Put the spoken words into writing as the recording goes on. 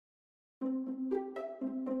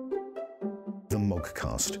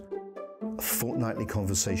Moggcast, a fortnightly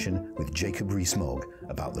conversation with Jacob Rees-Mogg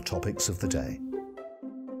about the topics of the day.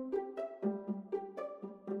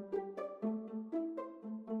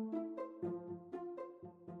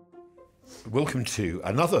 Welcome to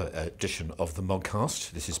another edition of the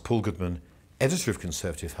Moggcast. This is Paul Goodman, editor of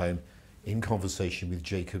Conservative Home, in conversation with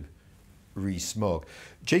Jacob Rees-Mogg.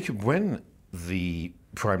 Jacob, when the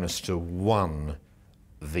Prime Minister won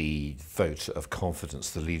the vote of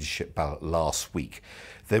confidence, the leadership ballot last week,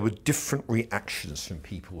 there were different reactions from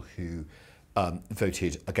people who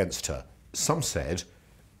voted against her. Some said,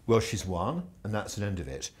 well, she's won and that's the end of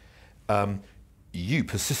it. You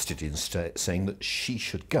persisted in saying that she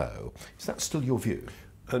should go. Is that still your view?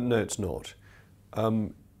 No, it's not.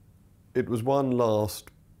 It was one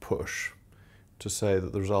last push to say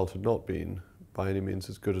that the result had not been by any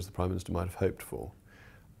means as good as the Prime Minister might have hoped for.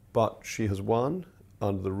 But she has won.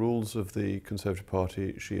 Under the rules of the Conservative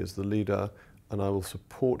Party, she is the leader, and I will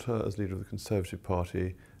support her as leader of the Conservative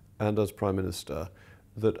Party and as Prime Minister.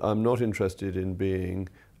 That I'm not interested in being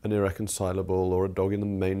an irreconcilable or a dog in the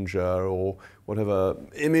manger or whatever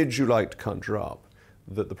image you like to conjure up.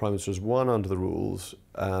 That the Prime Minister has won under the rules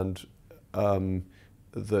and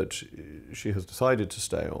that she has decided to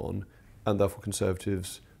stay on, and therefore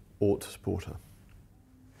Conservatives ought to support her.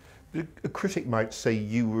 A critic might say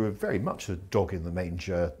you were very much a dog in the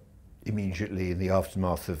manger immediately in the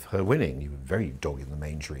aftermath of her winning. You were very dog in the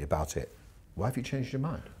mangery about it. Why have you changed your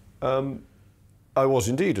mind? I was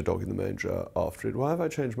indeed a dog in the manger after it. Why have I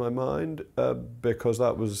changed my mind? Because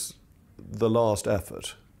that was the last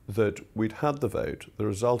effort, that we'd had the vote, the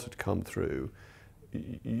result had come through.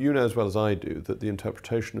 You know as well as I do that the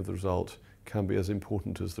interpretation of the result can be as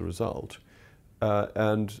important as the result.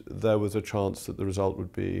 And there was a chance that the result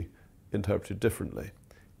would be interpreted differently.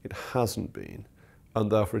 It hasn't been,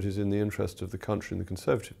 and therefore it is in the interest of the country and the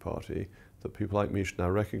Conservative Party that people like me should now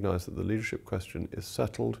recognise that the leadership question is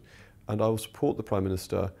settled, and I will support the Prime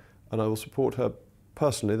Minister, and I will support her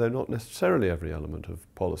personally, though not necessarily every element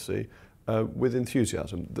of policy, with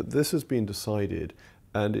enthusiasm. That this has been decided,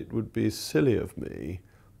 and it would be silly of me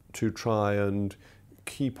to try and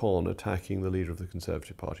keep on attacking the leader of the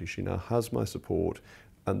Conservative Party. She now has my support,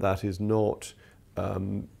 and that is not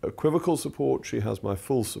equivocal support. She has my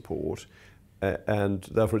full support, and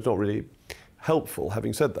therefore it's not really helpful,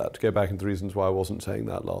 having said that, to go back into the reasons why I wasn't saying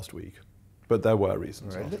that last week. But there were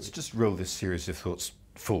reasons. Right, let's just roll this series of thoughts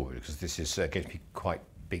forward, because this is going to be quite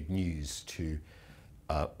big news to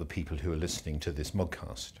the people who are listening to this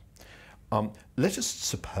Moggcast. Let us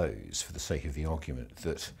suppose, for the sake of the argument,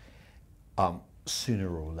 that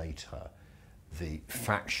sooner or later the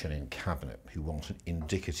faction in Cabinet who want an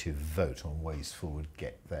indicative vote on ways forward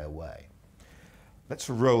get their way. Let's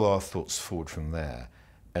roll our thoughts forward from there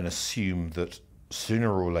and assume that sooner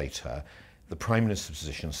or later the Prime Minister's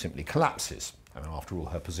position simply collapses. I mean, after all,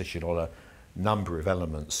 her position on a number of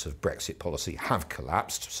elements of Brexit policy have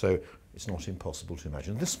collapsed, so it's not impossible to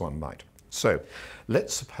imagine this one might. So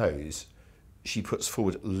let's suppose she puts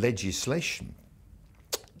forward legislation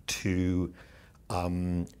to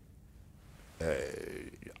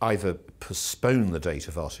either postpone the date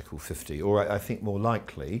of Article 50 or, I think more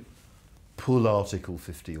likely, pull Article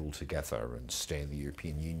 50 altogether and stay in the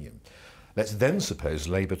European Union. Let's then suppose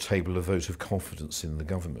Labour table a vote of confidence in the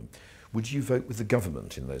government. Would you vote with the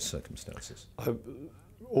government in those circumstances? I've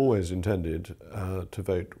always intended to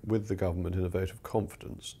vote with the government in a vote of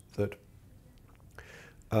confidence. That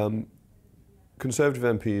Conservative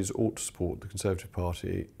MPs ought to support the Conservative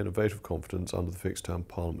Party in a vote of confidence under the Fixed Term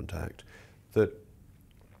Parliament Act.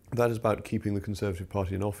 That is about keeping the Conservative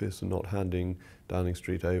Party in office and not handing Downing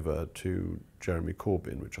Street over to Jeremy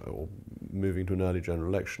Corbyn, or moving to an early general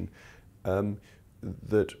election.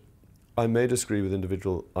 That I may disagree with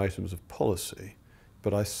individual items of policy,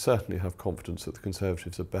 but I certainly have confidence that the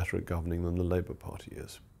Conservatives are better at governing than the Labour Party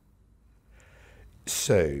is.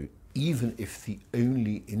 So, even if the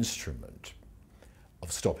only instrument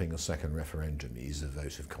of stopping a second referendum is a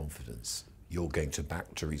vote of confidence, you're going to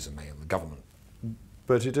back Theresa May and the government?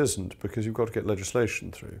 But it isn't, because you've got to get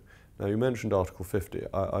legislation through. Now, you mentioned Article 50.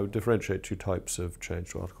 I would differentiate two types of change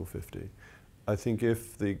to Article 50. I think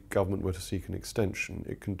if the government were to seek an extension,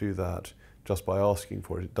 it can do that just by asking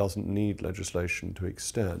for it. It doesn't need legislation to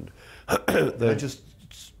extend. I just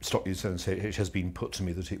stop you and say it has been put to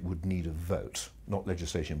me that it would need a vote, not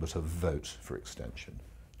legislation, but a vote for extension.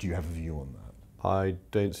 Do you have a view on that? I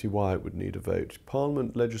don't see why it would need a vote.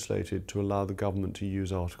 Parliament legislated to allow the government to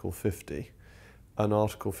use Article 50, and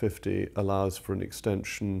Article 50 allows for an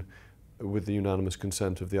extension with the unanimous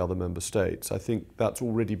consent of the other member states. I think that's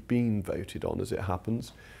already been voted on as it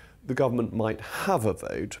happens. the government might have a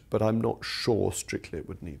vote, but I'm not sure strictly it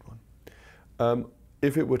would need one.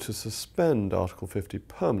 If it were to suspend Article 50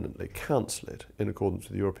 permanently, cancel it in accordance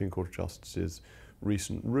with the European Court of Justice's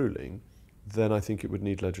recent ruling, then I think it would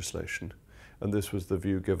need legislation. And this was the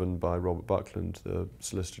view given by Robert Buckland, the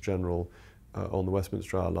Solicitor General, on the Westminster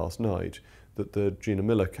trial last night, that the Gina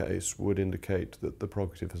Miller case would indicate that the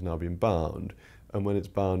prerogative has now been bound, and when it's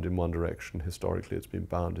bound in one direction, historically it's been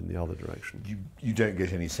bound in the other direction. You don't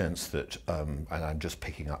get any sense that, and I'm just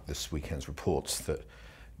picking up this weekend's reports, that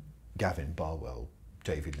Gavin Barwell,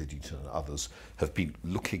 David Lidington and others have been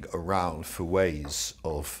looking around for ways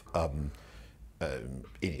of, in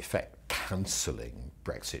effect, cancelling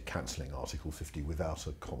Brexit, cancelling Article 50 without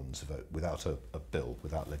a Commons vote, without a bill,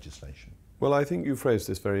 without legislation. Well, I think you phrased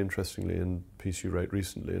this very interestingly in a piece you wrote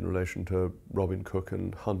recently in relation to Robin Cook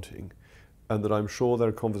and hunting, and that I'm sure there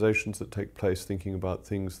are conversations that take place thinking about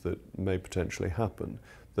things that may potentially happen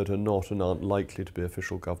that are not and aren't likely to be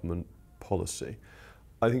official government policy.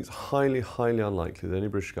 I think it's highly, highly unlikely that any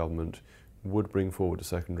British government would bring forward a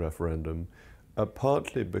second referendum,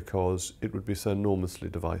 partly because it would be so enormously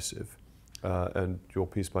divisive. And your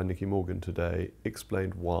piece by Nicky Morgan today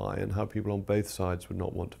explained why and how people on both sides would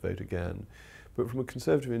not want to vote again. But from a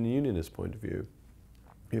Conservative and Unionist point of view,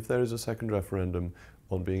 if there is a second referendum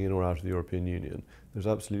on being in or out of the European Union, there's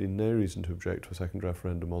absolutely no reason to object to a second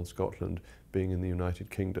referendum on Scotland being in the United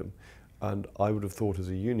Kingdom. And I would have thought as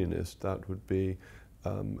a Unionist that would be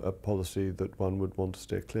a policy that one would want to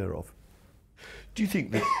steer clear of. Do you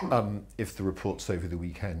think that if the reports over the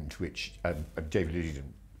weekend, which David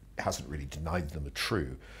Lidington hasn't really denied them, are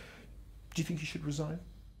true, do you think he should resign?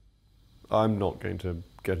 I'm not going to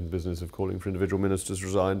get in the business of calling for individual ministers to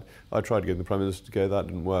resign. I tried to get the Prime Minister to go, that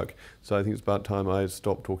didn't work. So I think it's about time I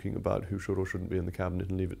stop talking about who should or shouldn't be in the Cabinet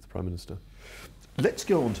and leave it to the Prime Minister. Let's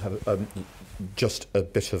go on to have just a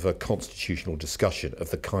bit of a constitutional discussion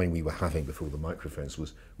of the kind we were having before the microphones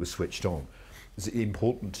were switched on. Is it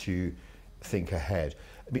important to think ahead?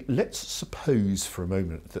 I mean, let's suppose for a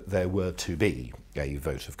moment that there were to be a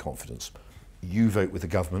vote of confidence. You vote with the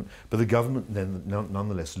government, but the government then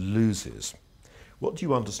nonetheless loses. What do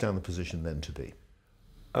you understand the position then to be?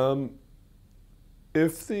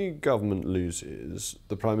 If the government loses,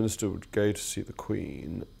 the Prime Minister would go to see the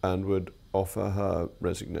Queen and would offer her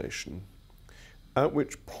resignation, at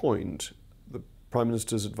which point the Prime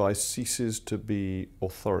Minister's advice ceases to be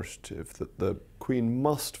authoritative, that the Queen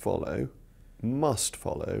must follow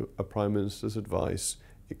a Prime Minister's advice,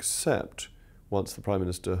 except once the Prime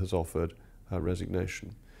Minister has offered her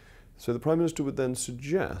resignation. So the Prime Minister would then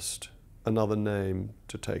suggest another name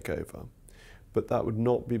to take over, but that would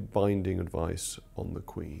not be binding advice on the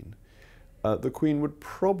Queen. The Queen would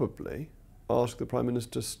probably ask the Prime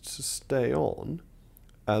Minister to stay on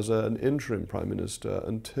as an interim Prime Minister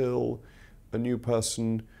until a new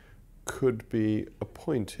person could be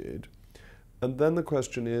appointed. And then the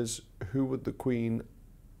question is, who would the Queen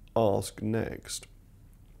ask next?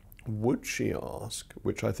 Would she ask,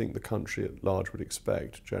 which I think the country at large would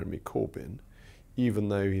expect, Jeremy Corbyn, even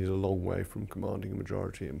though he's a long way from commanding a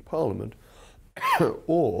majority in Parliament,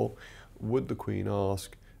 or would the Queen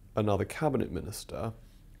ask another cabinet minister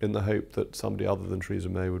in the hope that somebody other than Theresa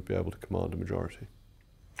May would be able to command a majority?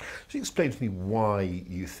 So explain to me why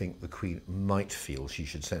you think the Queen might feel she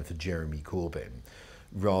should send for Jeremy Corbyn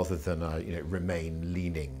rather than a Remain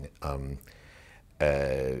leaning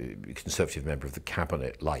Conservative member of the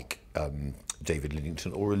cabinet like David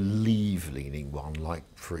Lidington, or a Leave leaning one like,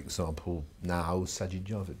 for example, now Sajid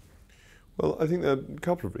Javid? Well, I think there are a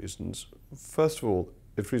couple of reasons. First of all,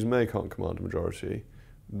 if Theresa May can't command a majority,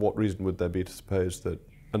 what reason would there be to suppose that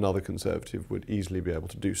another Conservative would easily be able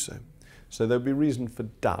to do so? So there'd be reason for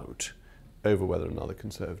doubt over whether another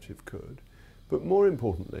Conservative could. But more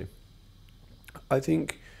importantly, I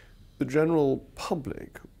think the general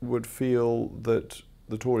public would feel that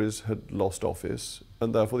the Tories had lost office,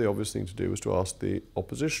 and therefore the obvious thing to do was to ask the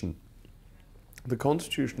opposition. The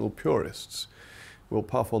constitutional purists will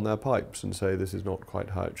puff on their pipes and say this is not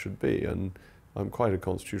quite how it should be, and I'm quite a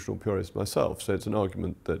constitutional purist myself, so it's an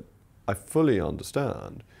argument that I fully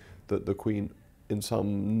understand, that the Queen in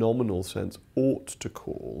some nominal sense ought to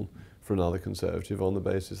call for another Conservative on the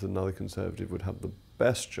basis that another Conservative would have the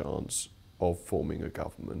best chance of forming a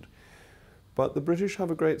government. But the British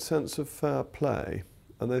have a great sense of fair play,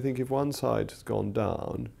 and they think if one side has gone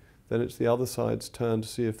down, then it's the other side's turn to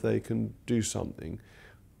see if they can do something.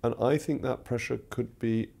 And I think that pressure could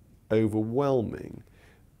be overwhelming.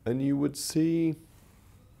 And you would see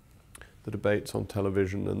the debates on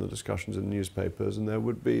television and the discussions in newspapers, and there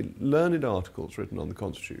would be learned articles written on the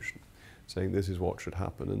Constitution saying this is what should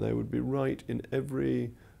happen, and they would be right in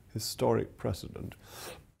every historic precedent,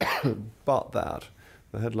 but that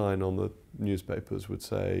the headline on the newspapers would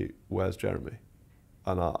say, "Where's Jeremy?"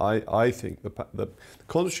 And I think the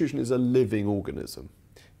Constitution is a living organism.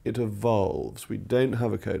 It evolves. We don't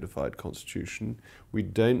have a codified constitution. We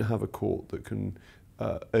don't have a court that can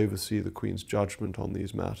oversee the Queen's judgment on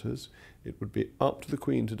these matters. It would be up to the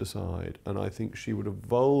Queen to decide, and I think she would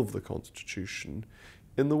evolve the Constitution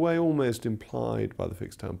in the way almost implied by the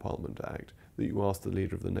Fixed Term Parliament Act, that you ask the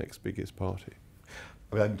leader of the next biggest party.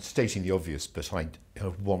 I mean, I'm stating the obvious, but I kind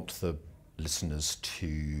of want the listeners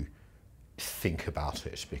to think about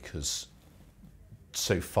it, because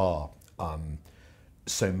so far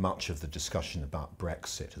so much of the discussion about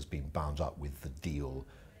Brexit has been bound up with the deal,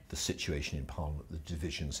 the situation in Parliament, the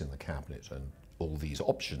divisions in the Cabinet and all these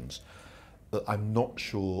options, that I'm not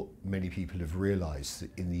sure many people have realised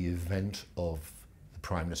that in the event of the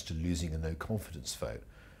Prime Minister losing a no confidence vote,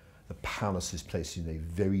 the Palace is placed in a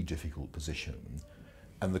very difficult position,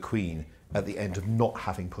 and the Queen, at the end of not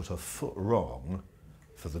having put her foot wrong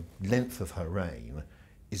for the length of her reign,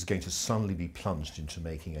 is going to suddenly be plunged into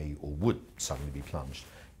making or would suddenly be plunged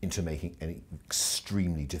into making an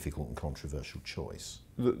extremely difficult and controversial choice.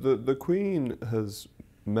 The Queen has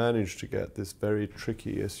managed to get this very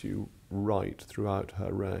tricky issue right throughout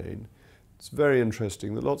her reign. It's very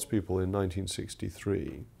interesting that lots of people in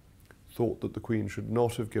 1963 thought that the Queen should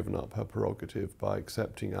not have given up her prerogative by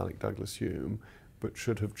accepting Alec Douglas-Home, but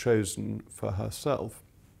should have chosen for herself.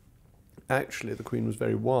 Actually, the Queen was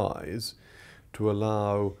very wise to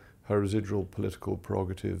allow her residual political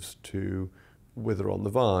prerogatives to wither on the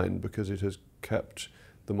vine, because it has kept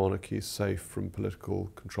the monarchy safe from political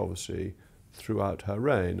controversy throughout her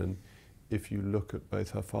reign. And if you look at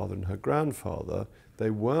both her father and her grandfather, they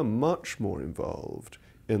were much more involved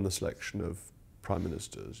in the selection of prime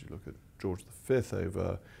ministers. You look at George V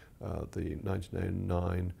over the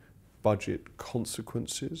 1909 budget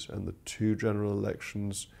consequences and the 2 general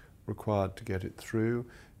elections required to get it through.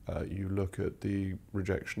 You look at the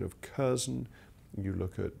rejection of Curzon, you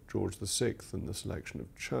look at George VI and the selection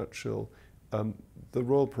of Churchill. The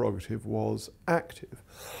royal prerogative was active.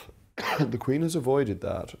 The Queen has avoided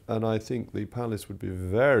that, and I think the Palace would be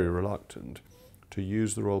very reluctant to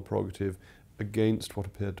use the royal prerogative against what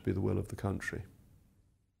appeared to be the will of the country.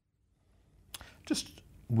 Just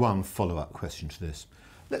one follow-up question to this.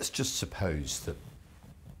 Let's just suppose that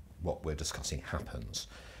what we're discussing happens,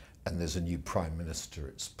 and there's a new Prime Minister,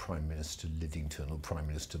 it's Prime Minister Lidington or Prime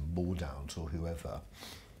Minister Mordaunt or whoever.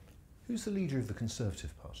 Who's the leader of the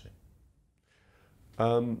Conservative Party?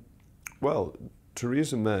 Well,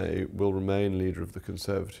 Theresa May will remain leader of the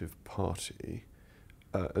Conservative Party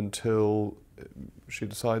until she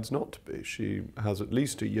decides not to be. She has at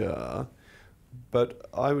least a year, but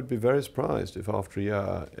I would be very surprised if after a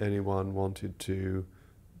year anyone wanted to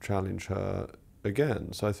challenge her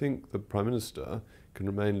again. So I think the Prime Minister can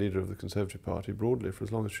remain leader of the Conservative Party broadly for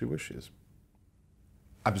as long as she wishes.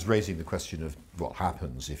 I was raising the question of what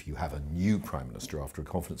happens if you have a new Prime Minister after a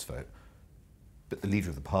confidence vote, but the leader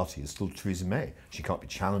of the party is still Theresa May. She can't be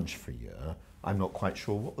challenged for a year. I'm not quite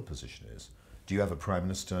sure what the position is. Do you have a Prime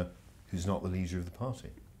Minister who's not the leader of the party?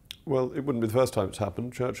 Well, it wouldn't be the first time it's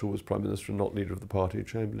happened. Churchill was Prime Minister and not leader of the party.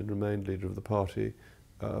 Chamberlain remained leader of the party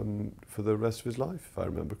for the rest of his life, if I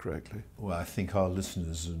remember correctly. Well, I think our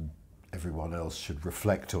listeners and everyone else should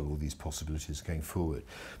reflect on all these possibilities going forward.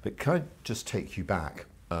 But can I just take you back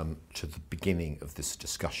to the beginning of this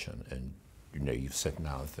discussion? And you know, you've said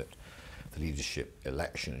now that the leadership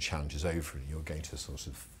election and challenge is over and you're going to sort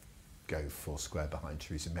of go four square behind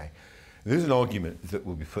Theresa May. There's an argument that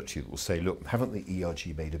will be put to you that will say, look, haven't the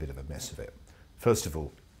ERG made a bit of a mess of it? First of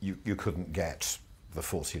all, you couldn't get the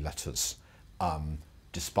 40 letters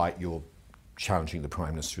despite your challenging the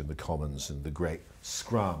Prime Minister in the Commons and the great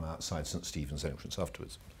scrum outside St Stephen's entrance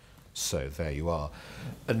afterwards. So there you are.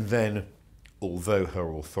 And then, although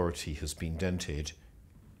her authority has been dented,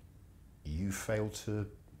 you failed to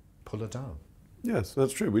pull her down. Yes,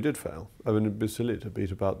 that's true. We did fail. I mean, it'd be silly to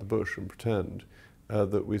beat about the bush and pretend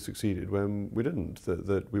that we succeeded when we didn't,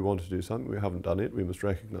 that we wanted to do something, we haven't done it, we must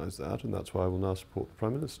recognise that, and that's why I will now support the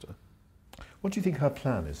Prime Minister. What do you think her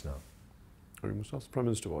plan is now? We must ask the Prime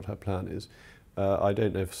Minister what her plan is. I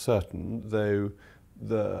don't know for certain, though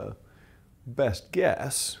the best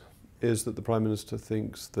guess is that the Prime Minister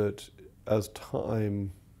thinks that as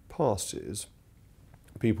time passes,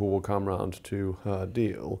 people will come round to her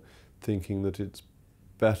deal, thinking that it's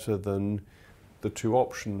better than the two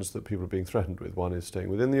options that people are being threatened with. One is staying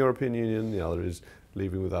within the European Union, the other is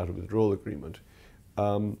leaving without a withdrawal agreement.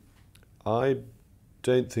 I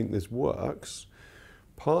don't think this works,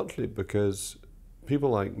 partly because people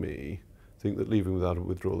like me think that leaving without a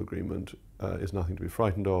withdrawal agreement is nothing to be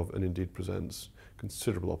frightened of, and indeed presents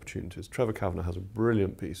considerable opportunities. Trevor Kavanagh has a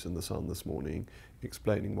brilliant piece in The Sun this morning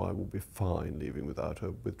explaining why we'll be fine leaving without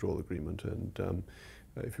a withdrawal agreement, and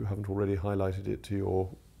if you haven't already highlighted it to your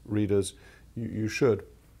readers, you should.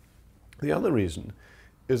 The other reason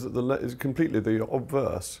is that is completely the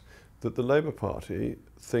obverse, that the Labour Party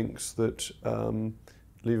thinks that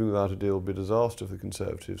leaving without a deal will be a disaster for the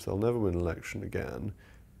Conservatives. They'll never win an election again,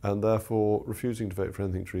 and therefore refusing to vote for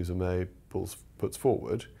anything Theresa May puts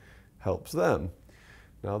forward helps them.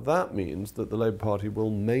 Now that means that the Labour Party will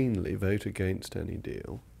mainly vote against any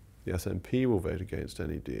deal. The SNP will vote against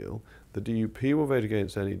any deal. The DUP will vote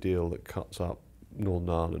against any deal that cuts up Northern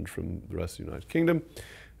Ireland from the rest of the United Kingdom.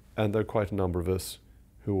 And there are quite a number of us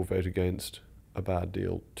who will vote against a bad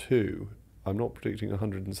deal too. I'm not predicting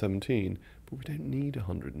 117, but we don't need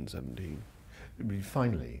 117.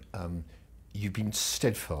 Finally, you've been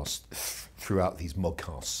steadfast throughout these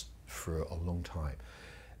Moggcasts for a long time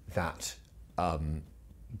that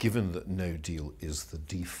given that no deal is the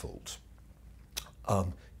default,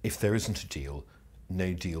 if there isn't a deal,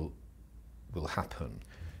 no deal will happen.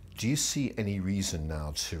 Do you see any reason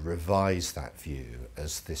now to revise that view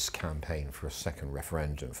as this campaign for a second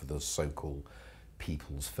referendum, for the so-called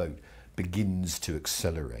people's vote, begins to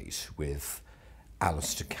accelerate with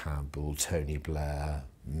Alistair Campbell, Tony Blair,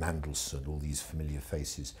 Mandelson, all these familiar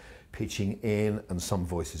faces pitching in, and some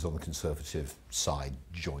voices on the Conservative side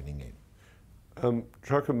joining in?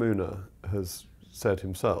 Chuka Umunna has said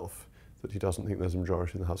himself that he doesn't think there's a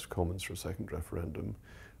majority in the House of Commons for a second referendum.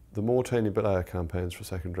 The more Tony Blair campaigns for a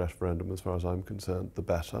second referendum, as far as I'm concerned, the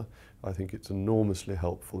better. I think it's enormously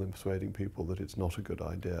helpful in persuading people that it's not a good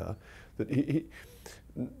idea. That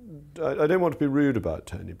I don't want to be rude about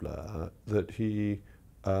Tony Blair, that he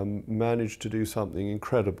managed to do something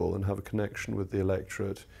incredible and have a connection with the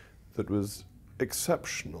electorate that was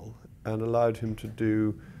exceptional and allowed him to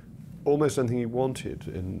do almost anything he wanted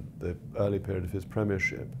in the early period of his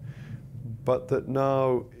premiership, but that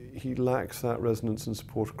now he lacks that resonance and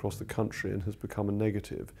support across the country and has become a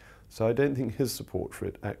negative. So I don't think his support for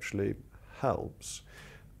it actually helps.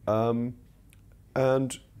 And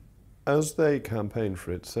as they campaign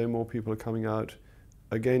for it, so more people are coming out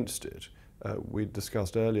against it. We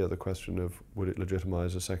discussed earlier the question of would it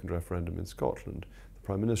legitimise a second referendum in Scotland. The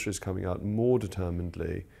Prime Minister is coming out more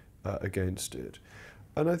determinedly against it.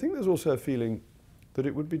 And I think there's also a feeling that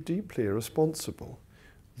it would be deeply irresponsible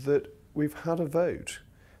that we've had a vote.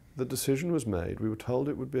 The decision was made. We were told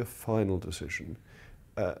it would be a final decision.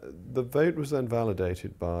 The vote was then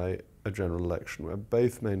validated by a general election where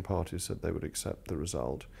both main parties said they would accept the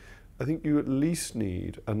result. I think you at least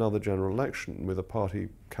need another general election with a party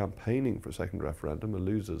campaigning for a second referendum, a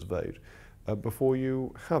loser's vote, before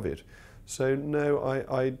you have it. So no,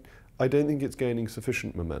 I don't think it's gaining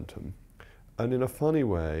sufficient momentum. And in a funny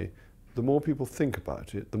way, the more people think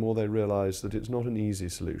about it, the more they realise that it's not an easy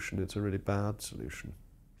solution, it's a really bad solution.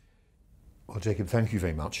 Well, Jacob, thank you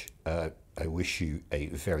very much. I wish you a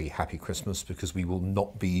very happy Christmas, because we will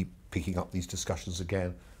not be picking up these discussions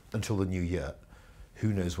again until the new year.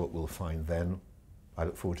 Who knows what we'll find then? I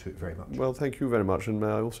look forward to it very much. Well, thank you very much, and may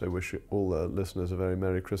I also wish all the listeners a very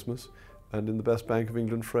Merry Christmas, and in the best Bank of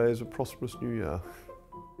England phrase, a prosperous New Year.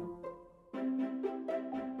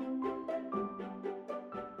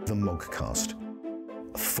 The Moggcast,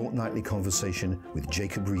 a fortnightly conversation with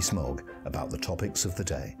Jacob Rees-Mogg about the topics of the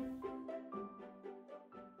day.